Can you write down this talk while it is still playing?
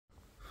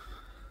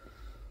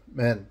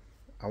Men,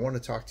 I want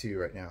to talk to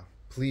you right now.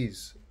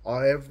 Please,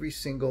 every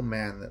single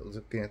man that is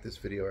looking at this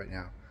video right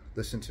now,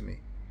 listen to me.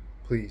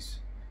 Please,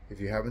 if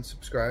you haven't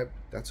subscribed,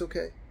 that's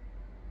okay.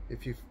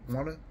 If you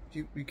want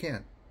to, you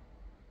can.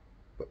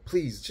 But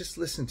please, just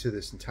listen to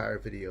this entire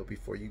video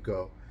before you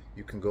go.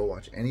 You can go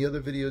watch any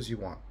other videos you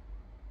want.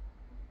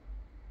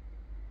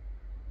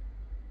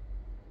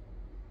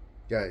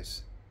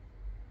 Guys,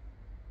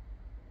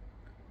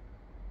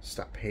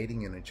 stop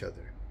hating on each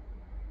other.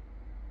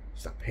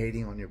 Stop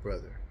hating on your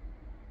brother.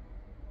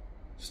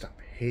 Stop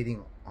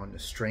hating on a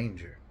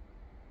stranger.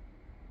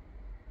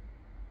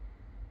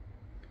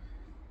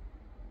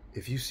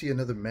 If you see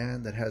another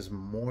man that has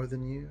more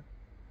than you,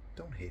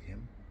 don't hate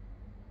him.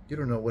 You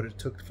don't know what it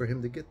took for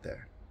him to get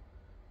there.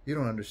 You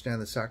don't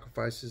understand the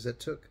sacrifices it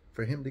took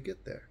for him to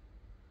get there.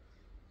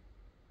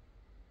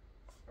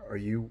 Are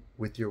you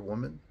with your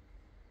woman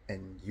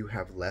and you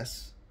have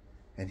less,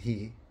 and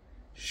he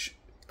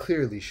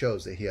clearly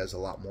shows that he has a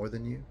lot more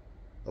than you,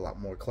 a lot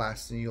more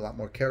class than you, a lot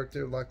more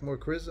character, a lot more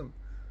charisma?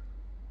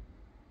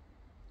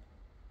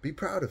 Be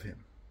proud of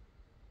him.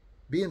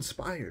 Be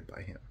inspired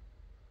by him.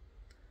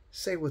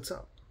 Say what's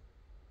up.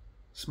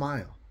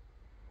 Smile.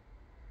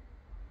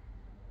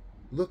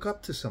 Look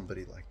up to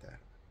somebody like that.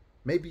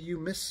 Maybe you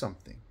missed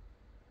something,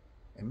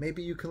 and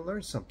maybe you can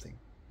learn something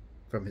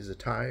from his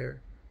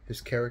attire, his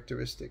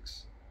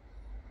characteristics.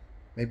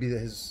 Maybe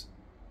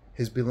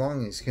his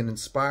belongings can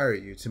inspire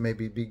you to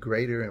maybe be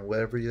greater in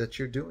whatever that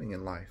you're doing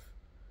in life.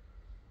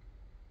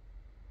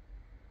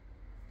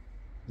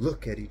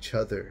 Look at each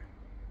other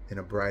in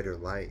a brighter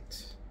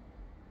light.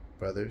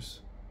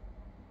 Brothers,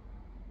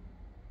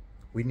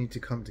 we need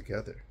to come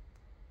together.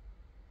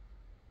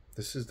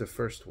 This is the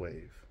first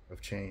wave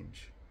of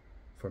change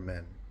for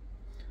men.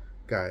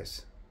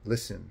 Guys,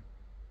 listen.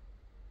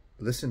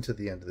 Listen to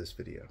the end of this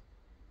video.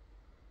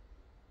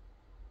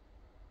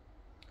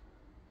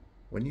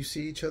 When you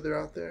see each other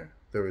out there,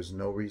 there is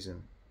no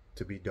reason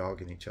to be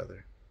dogging each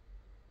other,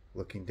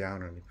 looking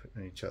down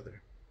on each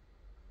other.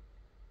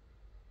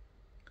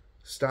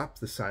 Stop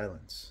the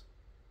silence.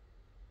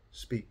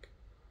 Speak.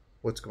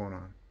 What's going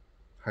on?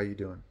 How you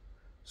doing?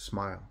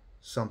 Smile.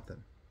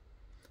 Something.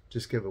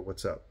 Just give it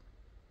what's up.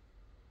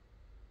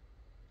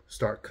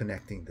 Start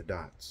connecting the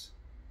dots.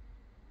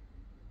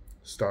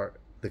 Start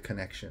the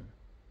connection.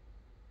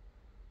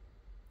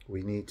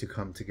 We need to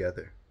come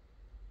together.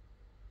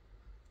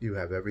 You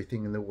have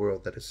everything in the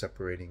world that is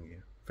separating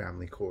you.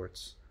 Family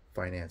courts,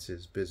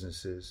 finances,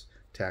 businesses,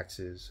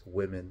 taxes,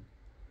 women,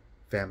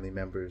 family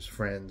members,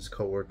 friends,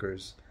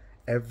 co-workers,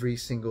 every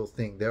single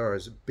thing. There are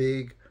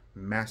big,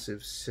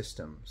 massive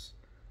systems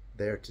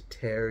there to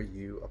tear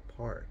you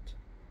apart.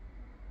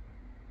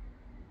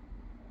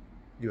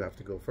 You have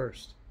to go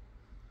first.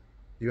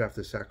 You have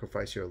to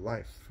sacrifice your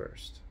life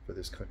first for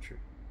this country.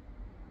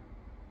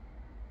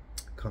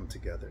 Come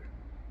together.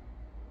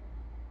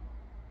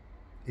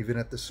 Even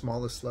at the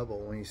smallest level,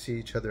 when you see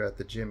each other at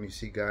the gym, you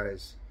see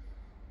guys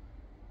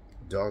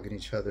dogging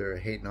each other or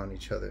hating on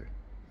each other.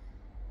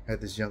 I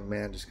had this young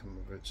man just come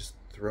over, just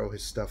throw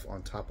his stuff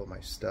on top of my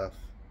stuff.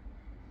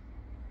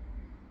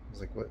 I was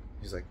like, what?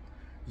 He's like,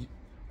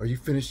 are you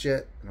finished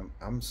yet? And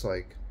I'm just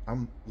like,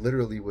 I'm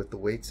literally with the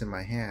weights in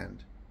my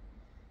hand.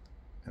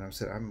 And I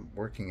said, I'm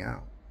working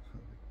out.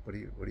 What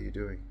are you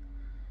doing?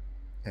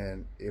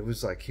 And it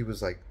was like, he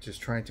was like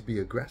just trying to be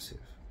aggressive.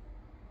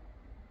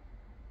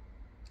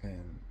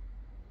 And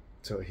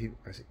so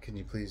I said, can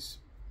you please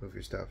move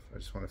your stuff? I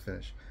just want to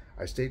finish.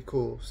 I stayed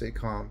cool, stayed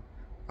calm.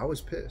 I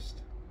was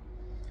pissed.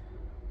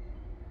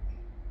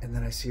 And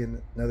then I see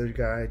another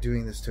guy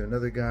doing this to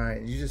another guy,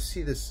 and you just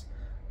see this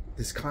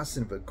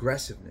constant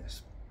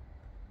aggressiveness.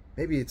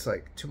 Maybe it's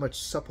like too much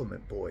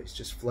supplement boys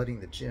just flooding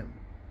the gym.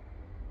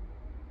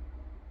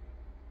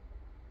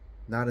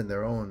 Not in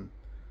their own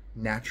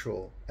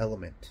natural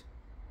element.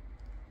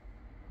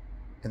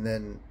 And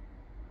then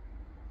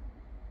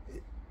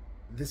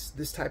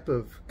this type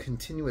of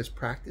continuous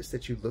practice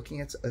that you're looking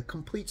at, a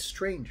complete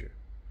stranger.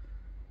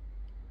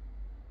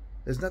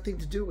 There's nothing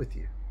to do with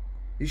you.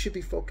 You should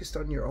be focused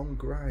on your own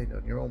grind,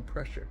 on your own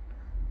pressure,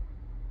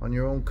 on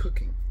your own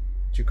cooking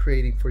that you're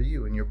creating for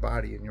you and your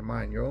body and your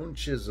mind, your own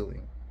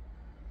chiseling.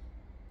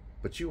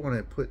 But you want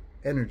to put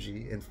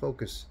energy and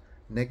focus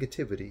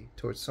negativity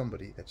towards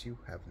somebody that you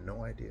have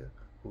no idea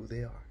who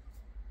they are.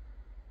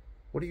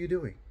 What are you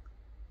doing?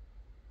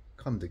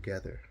 Come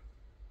together.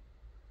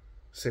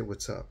 Say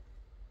what's up.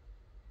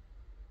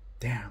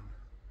 Damn.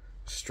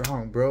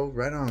 Strong, bro.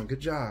 Right on. Good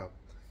job.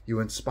 You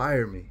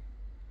inspire me.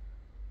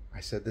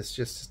 I said this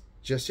just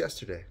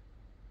yesterday.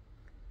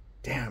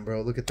 Damn,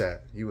 bro. Look at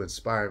that. You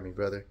inspire me,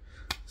 brother.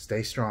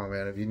 Stay strong,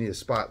 man. If you need a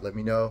spot, let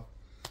me know.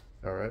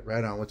 All right.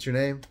 Right on. What's your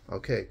name?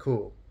 Okay,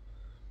 cool.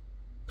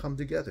 Come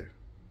together.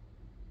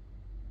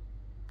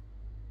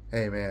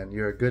 Hey, man,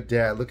 you're a good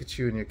dad. Look at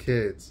you and your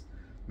kids.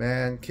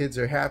 Man, kids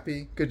are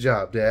happy. Good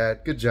job,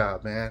 Dad. Good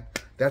job, man.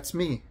 That's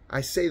me.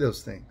 I say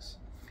those things.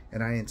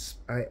 And I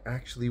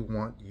actually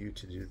want you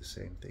to do the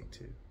same thing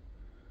too.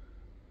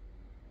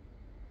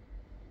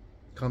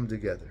 Come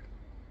together.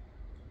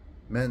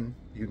 Men,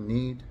 you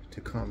need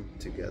to come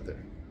together.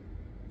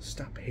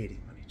 Stop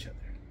hating on each other.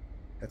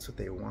 That's what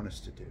they want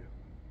us to do.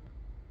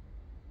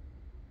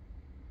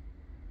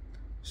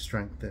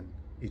 Strengthen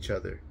each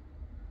other.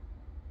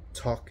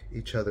 Talk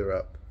each other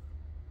up.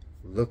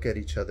 Look at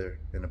each other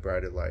in a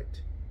brighter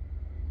light.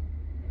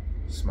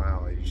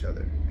 Smile at each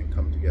other and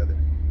come together.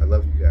 I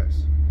love you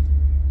guys.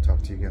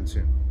 Talk to you again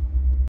soon.